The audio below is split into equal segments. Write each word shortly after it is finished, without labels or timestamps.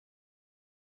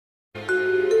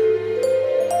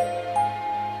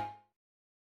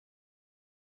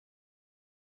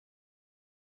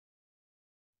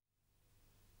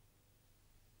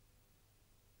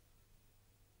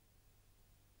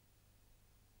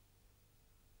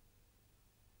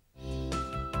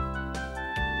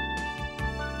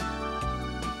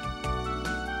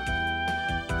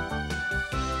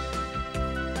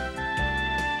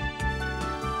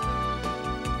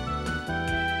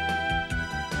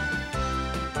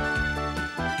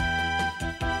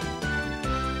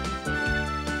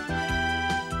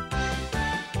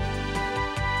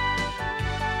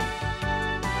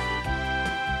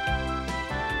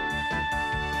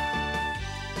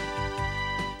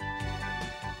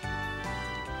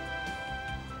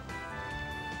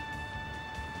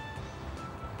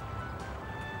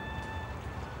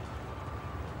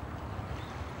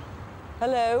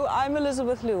Hello, I'm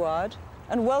Elisabeth Luard,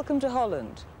 and welcome to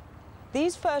Holland.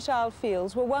 These fertile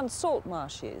fields were once salt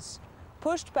marshes,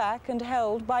 pushed back and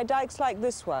held by dikes like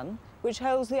this one, which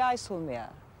holds the IJsselmeer.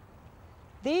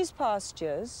 These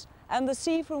pastures, and the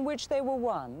sea from which they were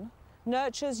won,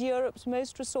 nurtures Europe's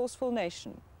most resourceful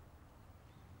nation.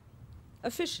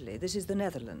 Officially, this is the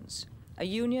Netherlands, a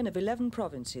union of 11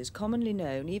 provinces commonly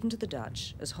known, even to the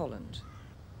Dutch, as Holland.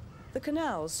 The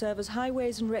canals serve as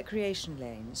highways and recreation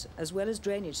lanes, as well as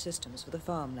drainage systems for the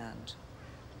farmland.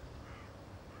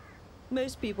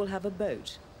 Most people have a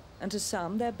boat, and to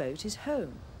some, their boat is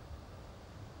home.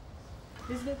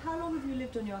 Elisabeth, how long have you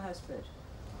lived on your houseboat?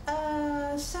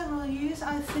 Several years,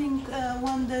 I think,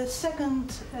 when the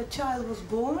second child was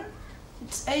born.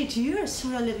 It's 8 years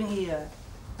we are living here.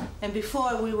 And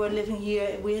before we were living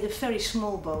here, we had a very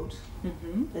small boat.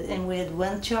 Mm-hmm. And we had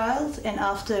one child, and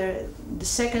after the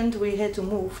second we had to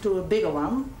move to a bigger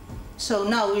one. So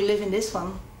now we live in this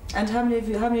one. And how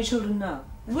many children now?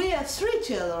 We have 3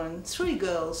 children, 3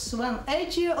 girls. One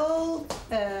 8-year-old,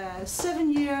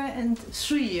 7-year and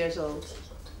 3 years old.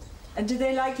 And do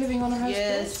they like living on a houseboat?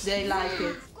 Yes, they like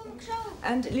it.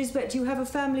 And Elisabeth, you have a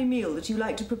family meal that you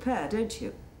like to prepare, don't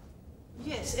you?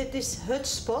 Yes, it is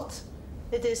Hutspot.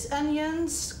 It is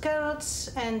onions, carrots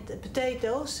and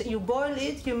potatoes. You boil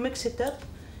it, you mix it up.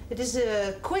 It is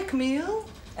a quick meal.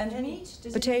 And meat?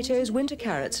 Potatoes, winter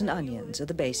carrots and onions are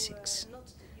the basics.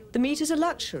 The meat is a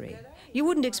luxury. You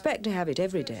wouldn't expect to have it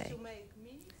every day.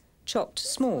 Chopped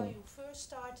small. You first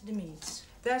start the meat.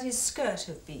 That is skirt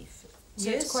of beef. So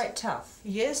Yes. it's quite tough.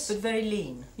 Yes. But very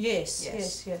lean. Yes, Yes.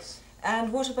 yes, yes.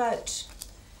 And what about...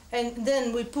 And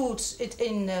then we put it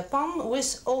in a pan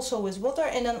also with water,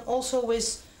 and then also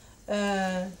with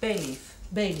bay leaf.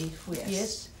 Bay leaf, Yes.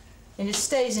 yes. And it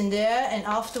stays in there, and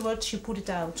afterwards you put it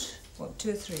out. What, 2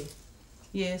 or 3?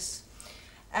 Yes.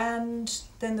 And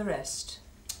then the rest.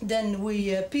 Then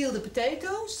we peel the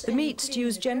potatoes. The meat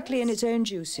stews gently in its own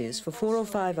juices for 4 or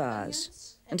 5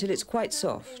 hours, until it's quite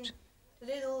soft.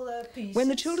 Little pieces. When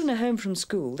the children are home from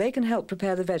school, they can help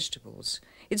prepare the vegetables.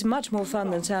 It's much more fun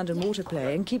than sound and water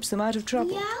play and keeps them out of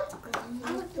trouble.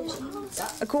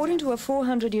 According to a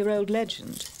 400-year-old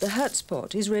legend, the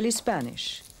Hutspot is really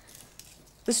Spanish.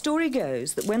 The story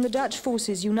goes that when the Dutch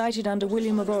forces united under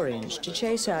William of Orange to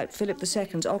chase out Philip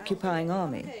II's occupying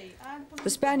army, the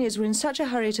Spaniards were in such a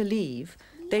hurry to leave,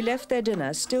 they left their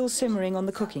dinner still simmering on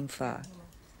the cooking fire.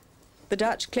 The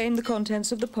Dutch claimed the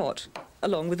contents of the pot,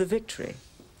 along with the victory.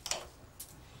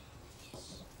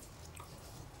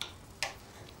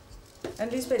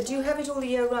 And Elisabeth, do you have it all the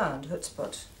year round,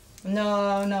 Hutspot?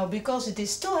 No, because it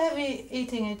is too heavy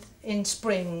eating it in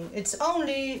spring. It's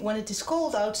only when it is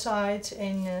cold outside,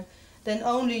 and then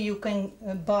only you can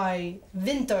buy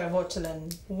winter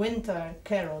wortelen, winter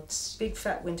carrots. Big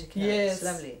fat winter carrots. Yes.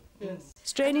 Lovely. Yes.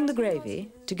 Straining the gravy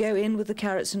to go in with the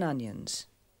carrots and onions.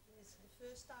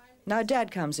 Now Dad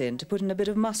comes in to put in a bit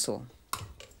of muscle.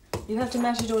 You have to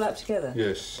mash it all up together?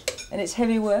 Yes. And it's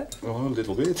heavy work? Oh, a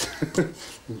little bit.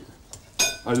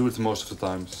 I do it most of the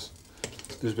times.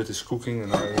 This bit is cooking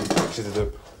and I mix it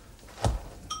up.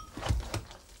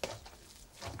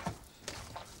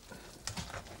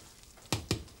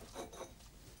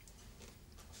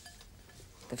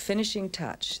 The finishing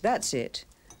touch, that's it.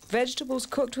 Vegetables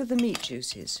cooked with the meat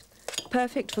juices.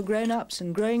 Perfect for grown-ups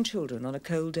and growing children on a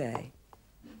cold day.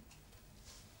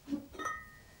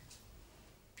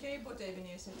 Kun je bord even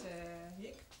neerzetten,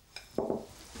 Jik?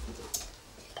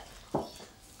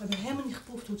 We hebben helemaal niet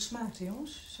geproefd hoe het smaakt,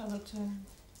 jongens. Zou dat...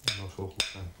 Dat zou wel goed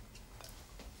zijn.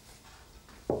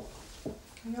 Kan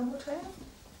je jouw bord geven?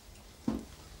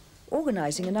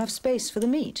 Organising enough space for the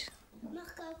meat.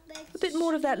 A bit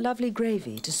more of that lovely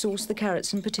gravy to sauce the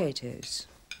carrots and potatoes.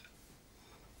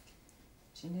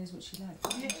 She knows what she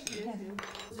likes. Yes.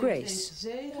 Grace.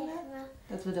 Zegenen,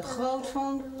 dat we er groot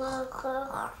van mogen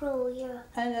groeien.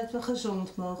 en dat we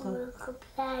gezond mogen. Mogen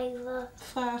blijven.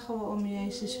 Vragen we om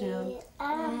Jezus wil.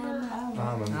 Amen.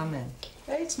 Amen. Amen.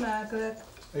 Eet smakelijk.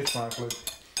 Eet smakelijk.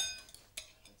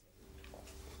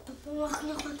 Papa, mag ik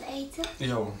nog wat eten?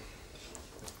 Ja.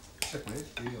 Zeg maar eens,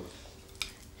 heerlijk.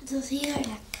 Het was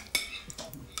heerlijk.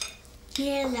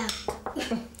 Heerlijk.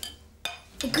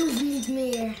 Ik hoef niet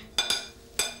meer.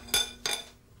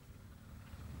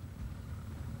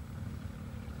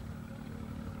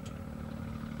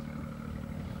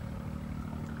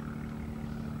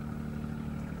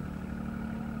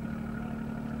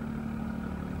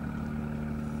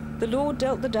 The Lord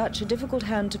dealt the Dutch a difficult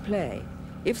hand to play.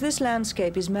 If this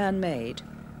landscape is man-made,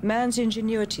 man's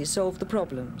ingenuity solved the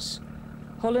problems.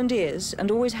 Holland is, and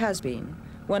always has been,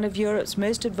 one of Europe's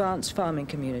most advanced farming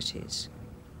communities.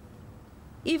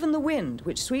 Even the wind,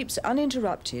 which sweeps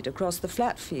uninterrupted across the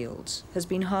flat fields, has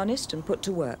been harnessed and put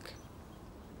to work.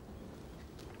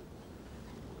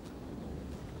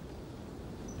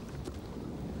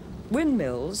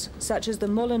 Windmills, such as the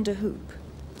Molen de Hoop,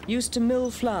 used to mill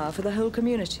flour for the whole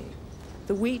community.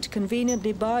 The wheat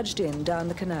conveniently barged in down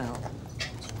the canal.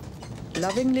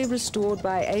 Lovingly restored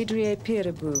by Adrie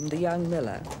Pierreboom, the young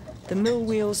miller, the mill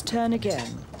wheels turn again,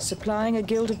 supplying a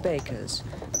guild of bakers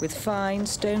with fine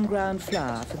stone-ground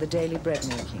flour for the daily bread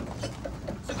making.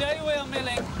 Today we are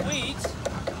milling wheat,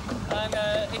 and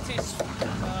it is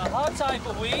a hard type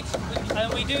of wheat,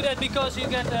 and we do that because you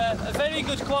get a very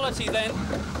good quality then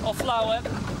of flour,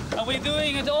 and we're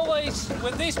doing it always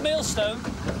with this millstone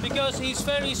because he's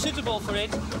very suitable for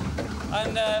it,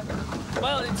 and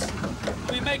well,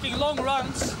 we're making long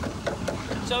runs,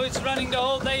 so it's running the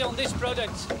whole day on this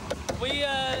product. We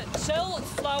sell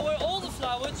flour, all the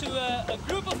flour, to a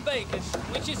group of bakers,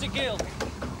 which is a guild.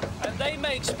 And they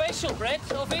make special bread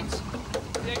of it.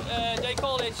 They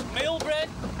call it mill bread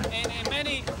in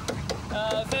many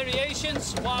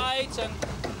variations, white and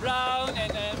brown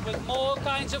and with more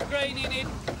kinds of grain in it.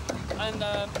 And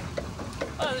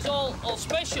well, it's all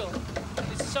special.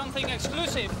 It's something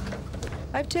exclusive.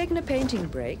 I've taken a painting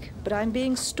break, but I'm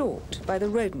being stalked by the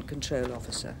rodent control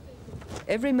officer.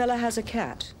 Every miller has a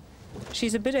cat.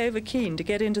 She's a bit over-keen to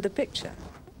get into the picture.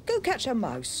 Go catch a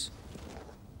mouse.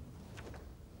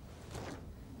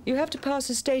 You have to pass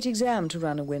a state exam to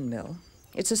run a windmill.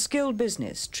 It's a skilled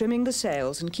business, trimming the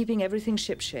sails and keeping everything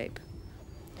shipshape.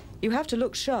 You have to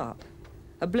look sharp.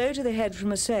 A blow to the head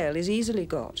from a sail is easily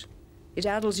got. It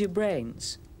addles your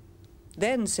brains.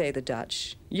 Then, say the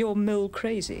Dutch, you're mill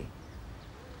crazy.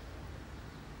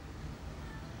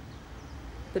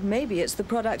 But maybe it's the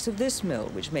products of this mill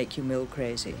which make you mill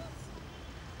crazy.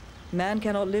 Man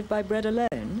cannot live by bread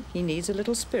alone. He needs a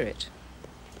little spirit.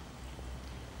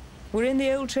 We're in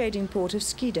the old trading port of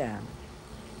Schiedam,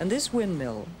 and this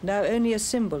windmill, now only a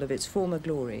symbol of its former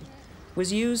glory,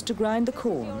 was used to grind the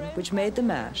corn which made the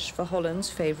mash for Holland's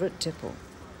favourite tipple.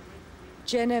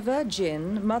 Genever,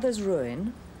 gin, mother's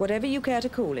ruin, whatever you care to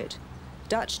call it,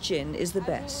 Dutch gin is the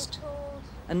best,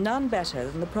 and none better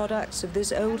than the products of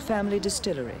this old family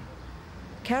distillery.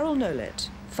 Karel Nolet,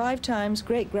 5 times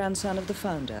great-grandson of the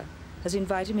founder, has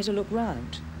invited me to look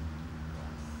round.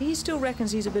 He still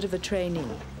reckons he's a bit of a trainee,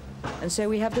 and so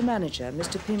we have the manager,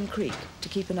 Mr. Pim Creek, to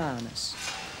keep an eye on us.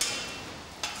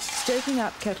 Stoking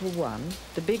up Kettle 1,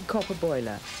 the big copper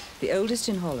boiler, the oldest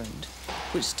in Holland,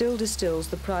 which still distills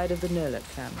the pride of the Nolet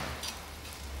family.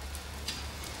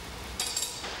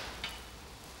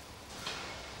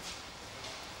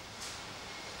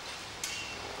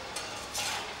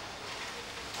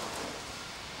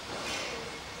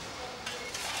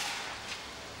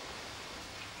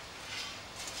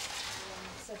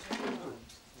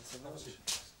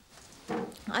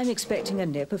 I'm expecting a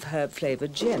nip of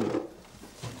herb-flavoured gin. Would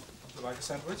you like a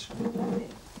sandwich?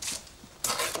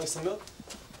 Nice some milk?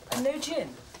 No gin?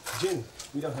 Gin.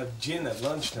 We don't have gin at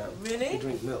lunchtime. Really? We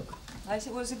drink milk. I see.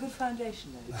 Well, it's a good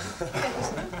foundation, though.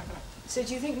 So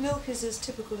do you think milk is as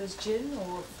typical as gin,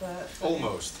 or...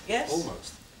 Almost. Yes?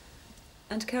 Almost.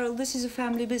 And Carol, this is a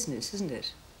family business, isn't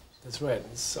it? That's right.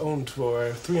 It's owned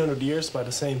for 300 years by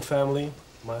the same family.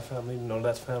 My family,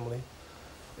 Nolet family.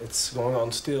 It's going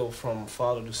on still from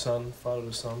father to son, father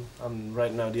to son. I'm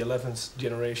right now the 11th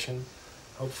generation.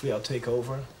 Hopefully I'll take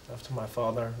over after my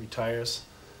father retires.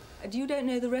 And you don't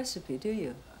know the recipe, do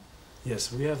you?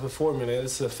 Yes, we have a formula.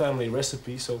 It's a family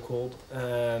recipe, so-called,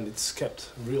 and it's kept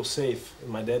real safe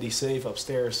in my daddy's safe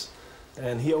upstairs.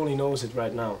 And he only knows it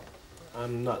right now.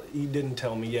 He didn't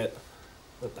tell me yet,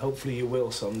 but hopefully he will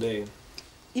someday.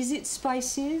 Is it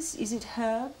spices? Is it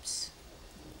herbs?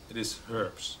 It is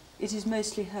herbs. It is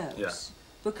mostly herbs? Yeah.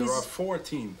 Because there are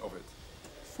 14 of it.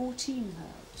 14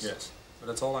 herbs? Yes, but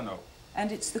that's all I know.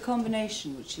 And it's the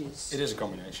combination which is... It is a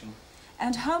combination.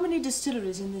 And how many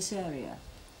distilleries in this area?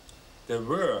 There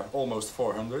were almost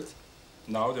 400.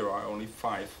 Now there are only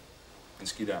 5 in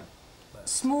Schiedam.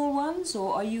 Small ones,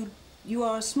 or are you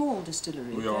are a small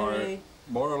distillery? We are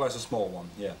more or less a small one,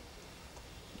 yeah.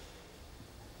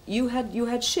 You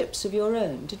had ships of your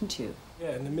own, didn't you?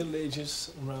 Yeah, in the Middle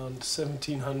Ages, around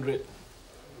 1700,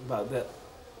 about that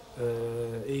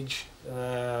age.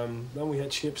 Then we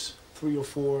had ships, 3 or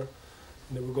 4, and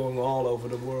they were going all over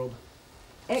the world.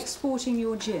 Exporting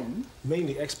your gin?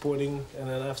 Mainly exporting, and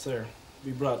then after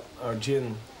we brought our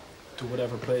gin to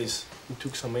whatever place, we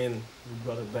took some in, we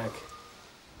brought it back.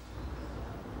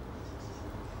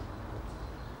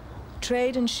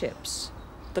 Trade and ships,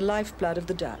 the lifeblood of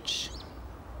the Dutch.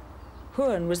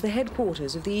 Hoorn was the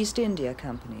headquarters of the East India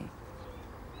Company.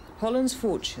 Holland's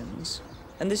fortunes,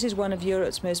 and this is one of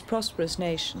Europe's most prosperous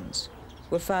nations,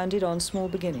 were founded on small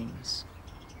beginnings.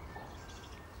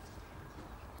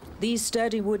 These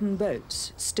sturdy wooden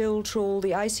boats still trawl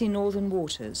the icy northern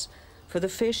waters for the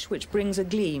fish which brings a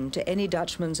gleam to any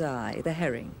Dutchman's eye, the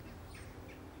herring.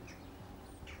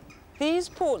 These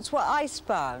ports were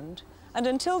icebound, and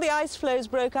until the ice floes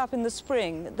broke up in the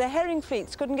spring, the herring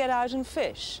fleets couldn't get out and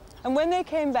fish. And when they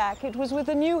came back, it was with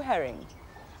a new herring.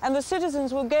 And the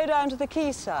citizens would go down to the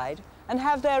quayside and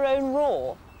have their own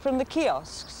raw from the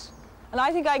kiosks. And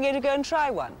I think I'm going to go and try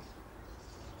one.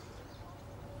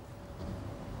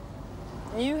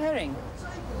 New herring.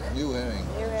 New herring.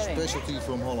 New herring. Specialty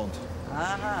from Holland.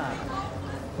 Aha.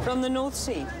 From the North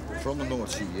Sea? From the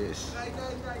North Sea, yes.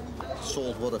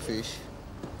 Saltwater fish.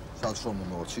 Comes from the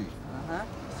North Sea. Uh-huh.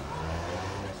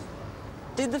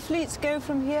 Did the fleets go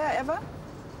from here ever?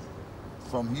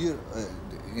 From here,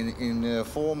 in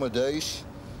former days,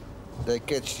 they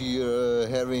catch here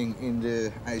herring in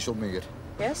the IJsselmeer.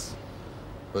 Yes?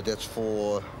 But that's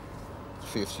for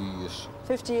 50 years.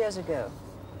 50 years ago.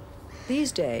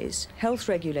 These days, health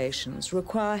regulations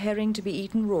require herring to be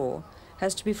eaten raw,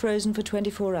 has to be frozen for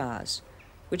 24 hours,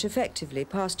 which effectively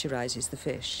pasteurizes the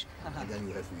fish. And then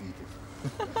you have to eat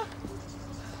it.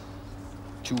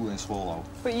 Chew and swallow.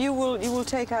 But you will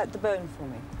take out the bone for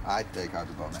me? I take out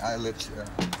the bone.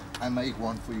 I make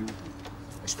one for you,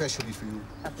 especially for you.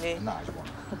 Okay. A nice one.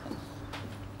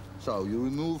 So you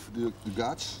remove the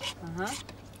guts. Uh-huh.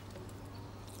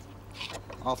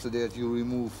 After that you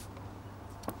remove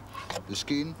the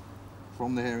skin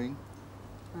from the herring.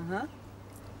 Uh-huh.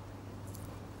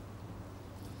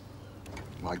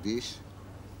 Like this.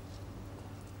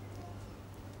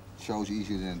 Shows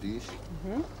easier than this.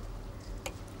 Mm-hmm.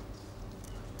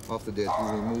 After that you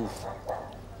remove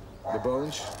the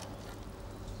bones.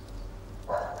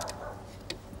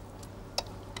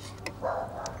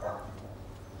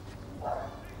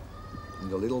 And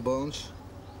the little bones.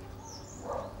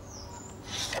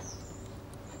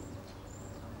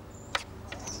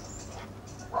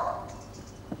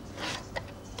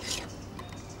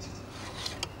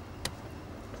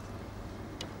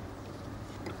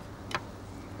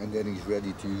 And then he's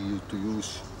ready to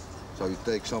use. So you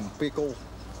take some pickle,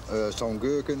 some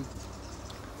gherkin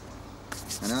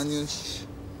and onions,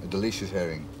 a delicious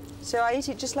herring. So I eat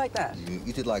it just like that? You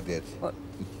eat it like that. What?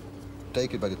 You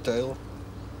take it by the tail.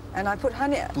 And I put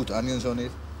honey... Put onions on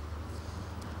it.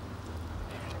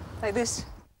 Like this?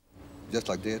 Just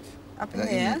like that. Up in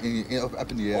the air?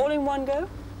 Up in the air. All in one go?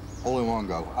 All in one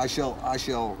go. I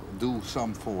shall do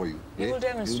some for you. You will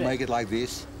demonstrate? You make it like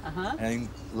this. Uh-huh. And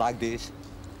like this.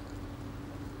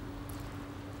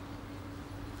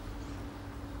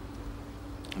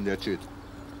 And that's it.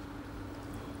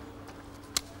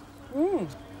 Mmm.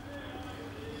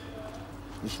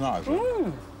 It's nice.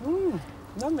 Mmm. Mmm.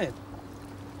 Lovely.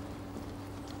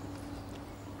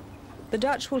 The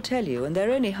Dutch will tell you, and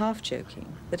they're only half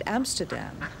joking, that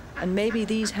Amsterdam, and maybe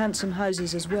these handsome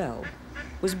houses as well,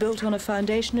 was built on a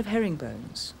foundation of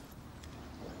herringbones.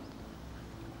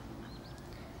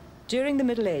 During the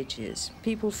Middle Ages,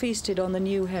 people feasted on the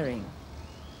new herring.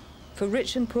 For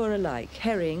rich and poor alike,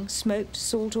 herring, smoked,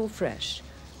 salt or fresh,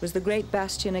 was the great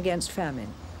bastion against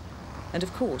famine, and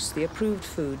of course the approved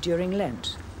food during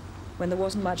Lent, when there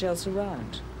wasn't much else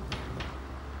around.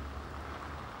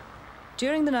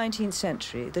 During the 19th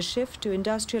century, the shift to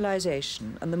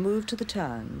industrialization and the move to the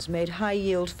towns made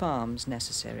high-yield farms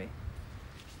necessary.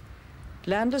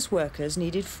 Landless workers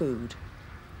needed food,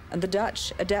 and the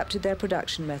Dutch adapted their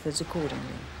production methods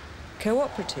accordingly.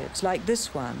 Co-operatives like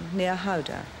this one near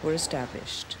Gouda were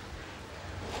established.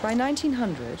 By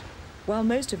 1900, while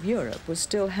most of Europe was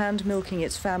still hand-milking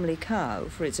its family cow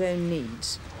for its own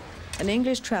needs, an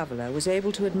English traveller was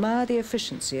able to admire the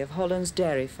efficiency of Holland's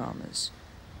dairy farmers.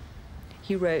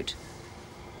 He wrote,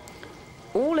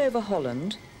 "All over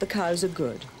Holland, the cows are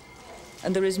good,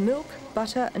 and there is milk,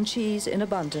 butter and cheese in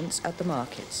abundance at the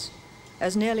markets,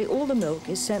 as nearly all the milk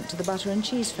is sent to the butter and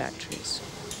cheese factories."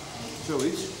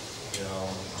 Zoiets? Ja.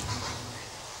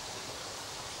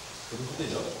 Wat hoeft dit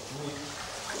dan?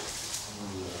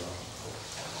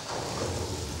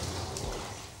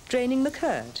 Draining the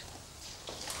curd.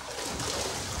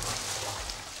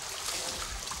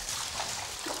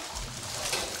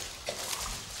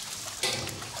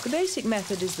 The basic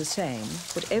method is the same,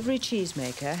 but every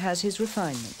cheesemaker has his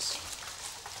refinements.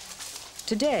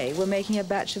 Today we're making a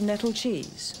batch of nettle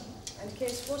cheese. And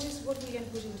Kees, what are we going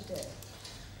to put in today?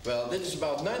 Well, this is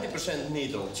about 90%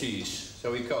 needle cheese,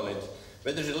 so we call it.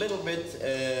 But there's a little bit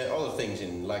other things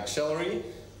in, like celery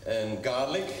and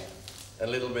garlic, a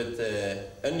little bit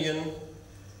onion,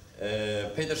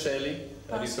 peterselie,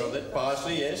 how do you call it?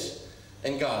 Parsley, yes.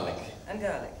 and garlic. And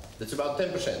garlic. That's about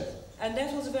 10%. And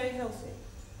nettles are very healthy.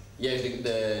 Yes,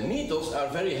 the needles are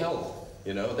very healthy.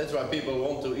 You know, that's why people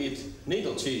want to eat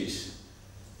needle cheese.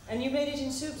 And you made it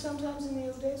in soup sometimes in the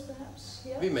old days, perhaps?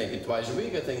 Yeah? We make it twice a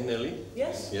week, I think, Nelly.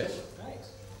 Yes? Yes. Right.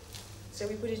 So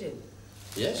we put it in?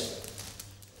 Yes.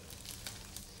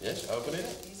 Yes, open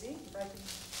it. Easy.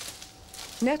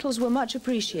 Nettles were much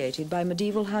appreciated by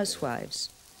medieval housewives.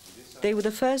 They were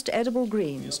the first edible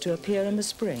greens to appear in the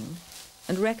spring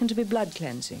and reckoned to be blood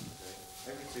cleansing.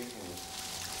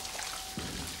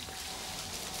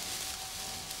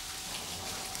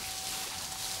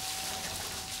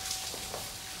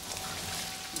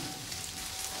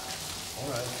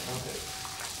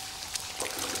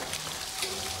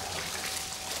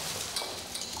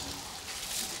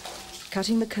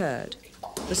 Cutting the curd,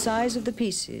 the size of the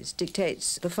pieces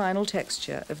dictates the final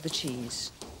texture of the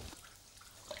cheese.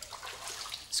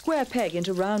 Square peg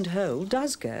into round hole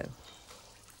does go.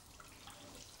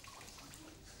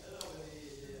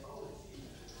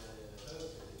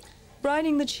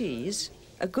 Brining the cheese,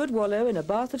 a good wallow in a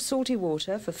bath of salty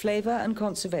water for flavour and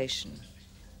conservation.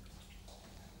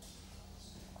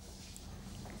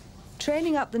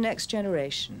 Training up the next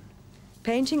generation,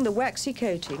 painting the waxy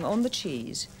coating on the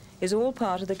cheese is all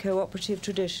part of the cooperative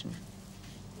tradition.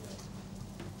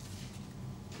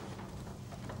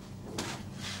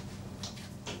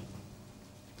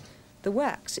 The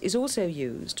wax is also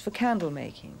used for candle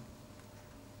making,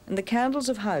 and the candles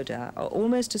of Gouda are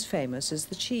almost as famous as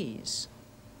the cheese.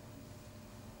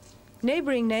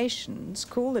 Neighbouring nations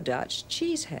call the Dutch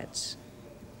cheeseheads.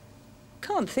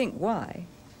 Can't think why.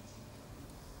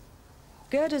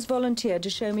 Gouda's volunteered to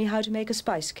show me how to make a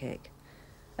spice cake.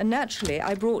 And naturally,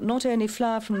 I brought not only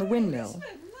flour from the windmill,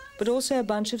 but also a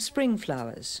bunch of spring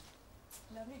flowers.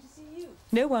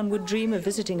 No one would dream of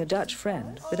visiting a Dutch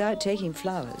friend without taking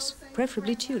flowers,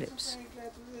 preferably tulips.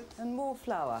 And more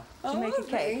flour to make a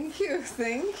cake.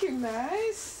 Thank you,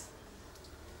 nice.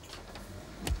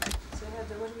 So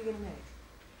what are we going to make?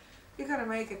 You're going to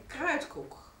make a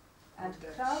kruidkoek. And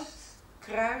kraut?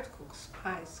 Kruidkoek,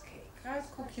 spice cake.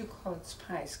 Kruidkoek, you call it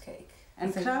spice cake.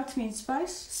 And kraut means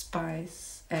spice?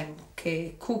 Spice. And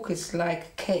cake. Koek is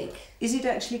like cake. Is it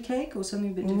actually cake or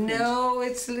something a bit different? No,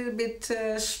 it's a little bit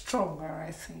stronger,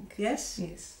 I think. Yes?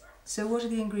 Yes. So what are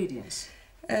the ingredients?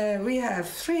 We have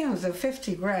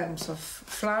 350 grams of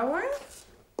flour.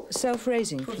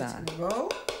 Self-raising flour. Put it in a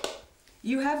bowl.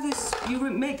 You have this, you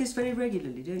make this very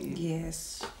regularly, don't you?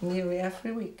 Yes, nearly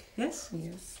every week. Yes?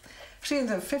 Yes.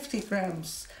 350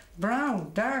 grams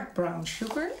brown, dark brown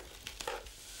sugar.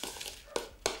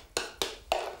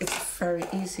 It's very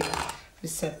easy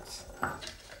recipe.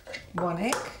 1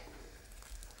 egg.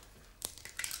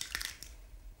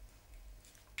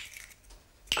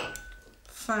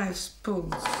 Five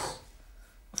spoons of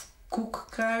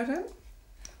koekkruiden.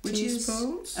 Which is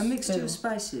a mixture of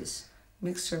spices.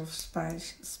 Mixture of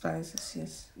spices,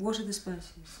 yes. What are the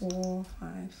spices? 4,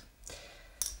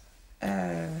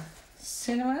 5.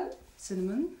 Cinnamon.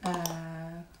 Cinnamon.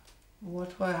 How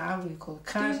do you call it?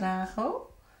 Kruidnagel.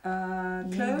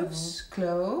 Cloves.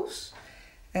 Cloves.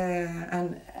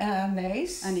 And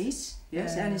anise. Anise,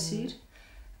 yes, aniseed.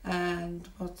 And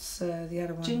what's the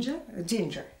other one? Ginger?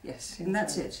 Ginger. Yes, and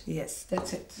that's it? Yes,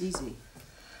 that's it. Easy.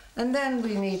 And then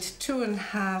we need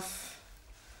 250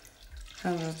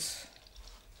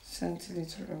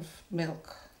 centiliter of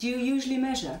milk. Do you usually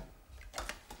measure?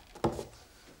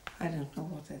 I don't know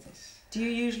what that is. Do you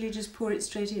usually just pour it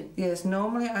straight in? Yes,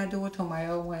 normally I do it on my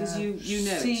own when I you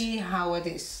know see how it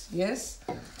is, yes?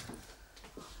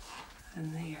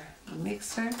 And here, the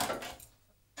mixer. You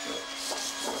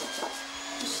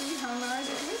see how nice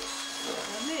it is?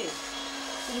 Lovely.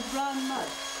 Sort of brown mud.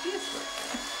 Yes.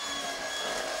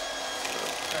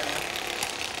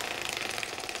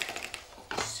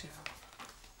 So,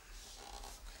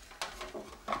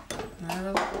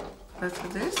 now after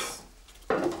this.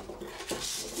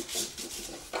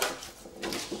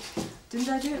 Didn't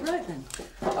I do it right then?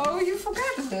 Oh, you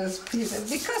forgot this, Peter.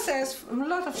 Because there's a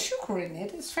lot of sugar in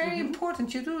it, it's very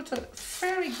important. You do it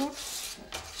very good.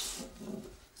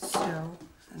 So,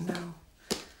 now.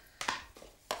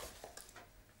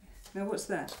 Now what's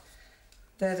that?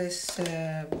 That is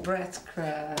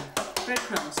breadcrumbs.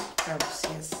 Breadcrumbs? Crumbs,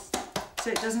 yes. So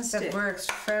it doesn't stick? That works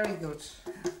very good.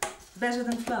 Better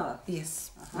than flour?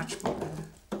 Yes, much more better.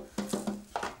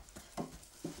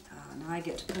 Now I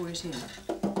get to pour it in.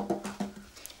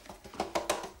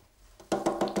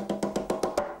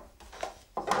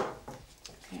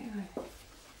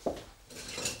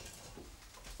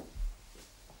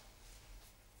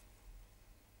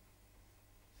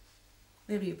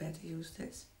 Maybe you better use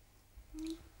this.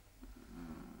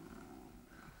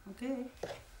 Okay.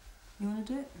 You want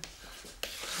to do it?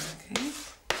 Okay.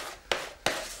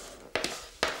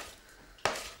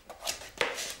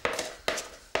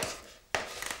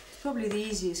 Probably the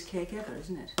easiest cake ever,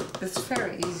 isn't it? That's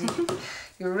very easy.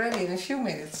 You're ready in a few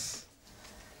minutes.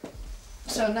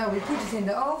 So now we put it in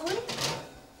the oven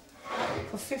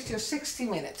for 50 or 60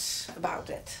 minutes, about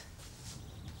that.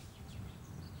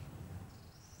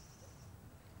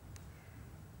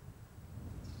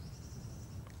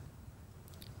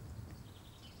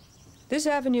 This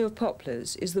avenue of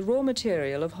poplars is the raw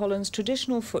material of Holland's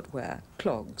traditional footwear,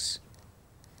 clogs.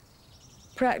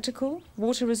 Practical,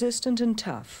 water-resistant and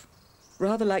tough,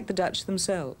 rather like the Dutch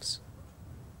themselves.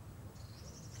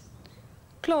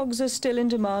 Clogs are still in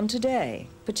demand today,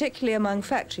 particularly among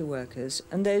factory workers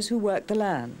and those who work the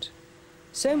land.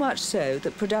 So much so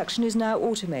that production is now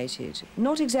automated,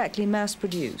 not exactly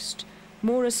mass-produced,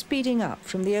 more a speeding up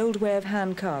from the old way of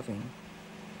hand carving.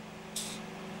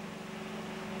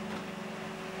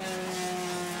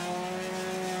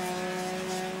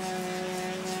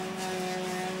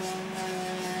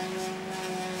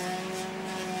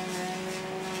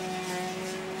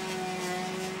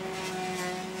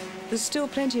 There's still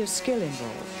plenty of skill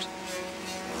involved.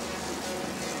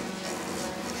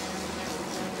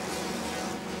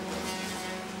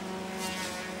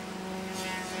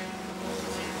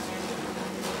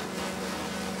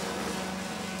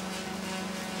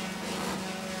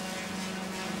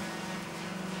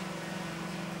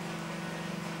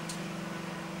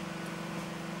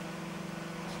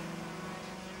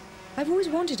 I've always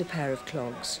wanted a pair of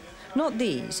clogs. Not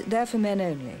these, they're for men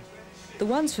only. The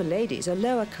ones for ladies are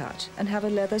lower cut and have a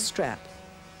leather strap.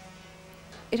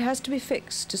 It has to be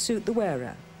fixed to suit the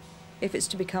wearer, if it's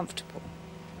to be comfortable.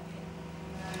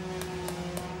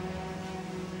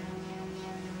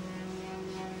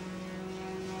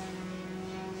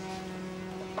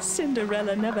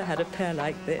 Cinderella never had a pair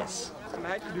like this.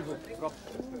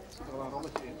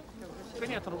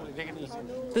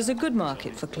 There's a good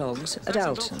market for clogs at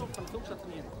Alton.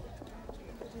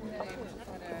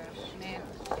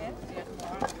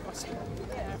 Of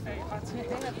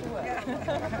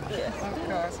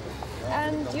course.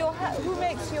 And who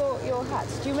makes your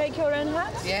hats? Do you make your own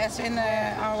hats? Yes, in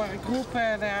our group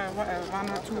there are one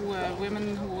or two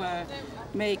women who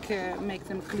make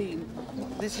them clean.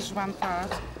 This is one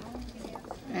part,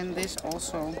 and this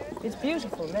also. It's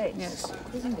beautiful lace, yes,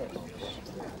 isn't it?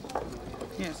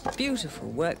 Yes. Beautiful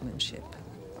workmanship.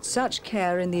 Such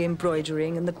care in the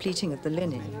embroidering and the pleating of the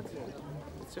linen.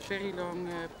 It's a very long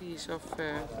piece of,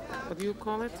 what do you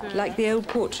call it? Like the old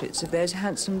portraits of those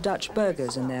handsome Dutch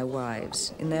burghers and their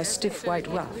wives, in their stiff white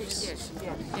ruffs. Yes,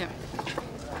 yeah.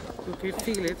 You can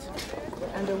feel it.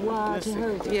 And a wire to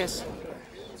hold it. Yes.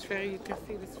 It's very, you can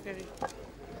feel it's very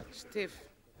stiff.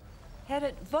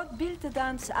 Gerrit, wat beeldt de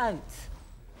dans uit?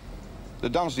 De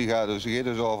dans die gaat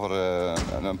dus over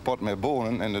een pot met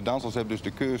bonen. En de dansers hebben dus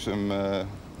de keuze om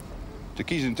te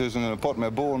kiezen tussen een pot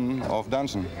met bonen of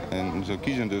dansen. En ze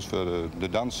kiezen dus voor de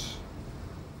dans.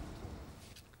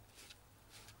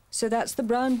 So that's the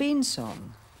brown bean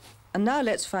song. And now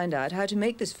let's find out how to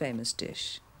make this famous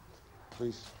dish.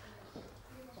 Please.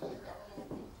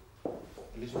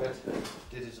 Elisabeth,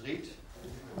 dit is Riet.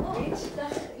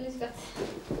 Dag, Elisabeth.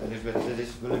 Elisabeth, dit is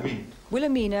Wilhelmine.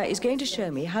 Wilhelmina is going to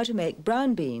show me how to make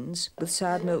brown beans with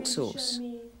soured milk sauce. Show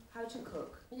me how to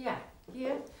cook. Ja,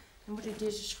 hier. Dan moet ik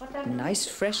deze schot aan. A nice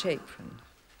fresh apron.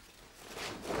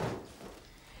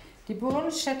 Die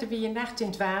bonen zetten we een nacht in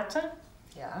het water.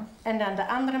 Ja. En dan de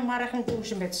andere morgen doen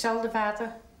ze met hetzelfde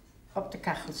water op de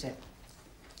kachel zetten.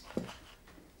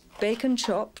 Bacon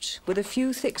chopped with a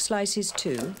few thick slices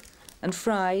too, and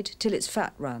fried till its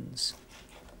fat runs.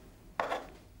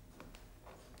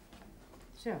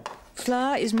 Zo.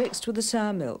 Flour is mixed with the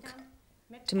sour milk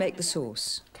to make the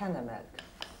sauce. Cannamelk.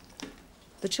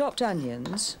 The chopped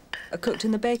onions are cooked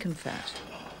in the bacon fat.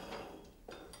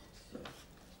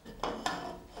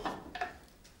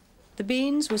 The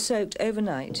beans were soaked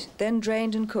overnight, then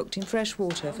drained and cooked in fresh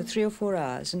water for 3 or 4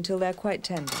 hours until they're quite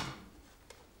tender.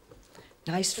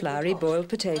 Nice floury boiled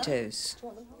potatoes.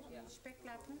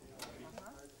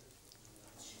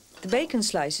 The bacon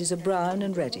slices are brown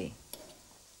and ready.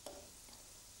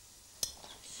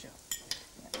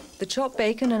 The chopped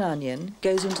bacon and onion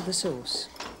goes into the sauce.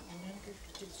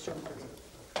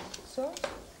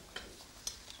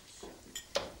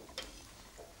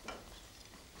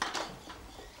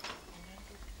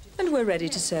 And we're ready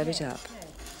to serve it up.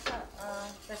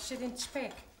 Dat zit in het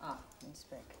spek. Ah, in het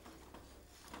spek.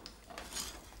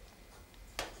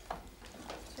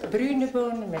 Bruine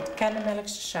bonen met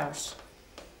cannamelkse saus.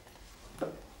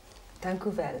 Dank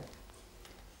u wel.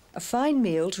 A fine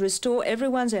meal to restore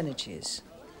everyone's energies.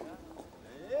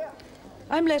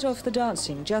 I'm let off the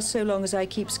dancing just so long as I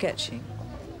keep sketching.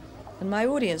 And my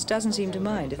audience doesn't seem to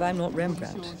mind if I'm not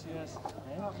Rembrandt.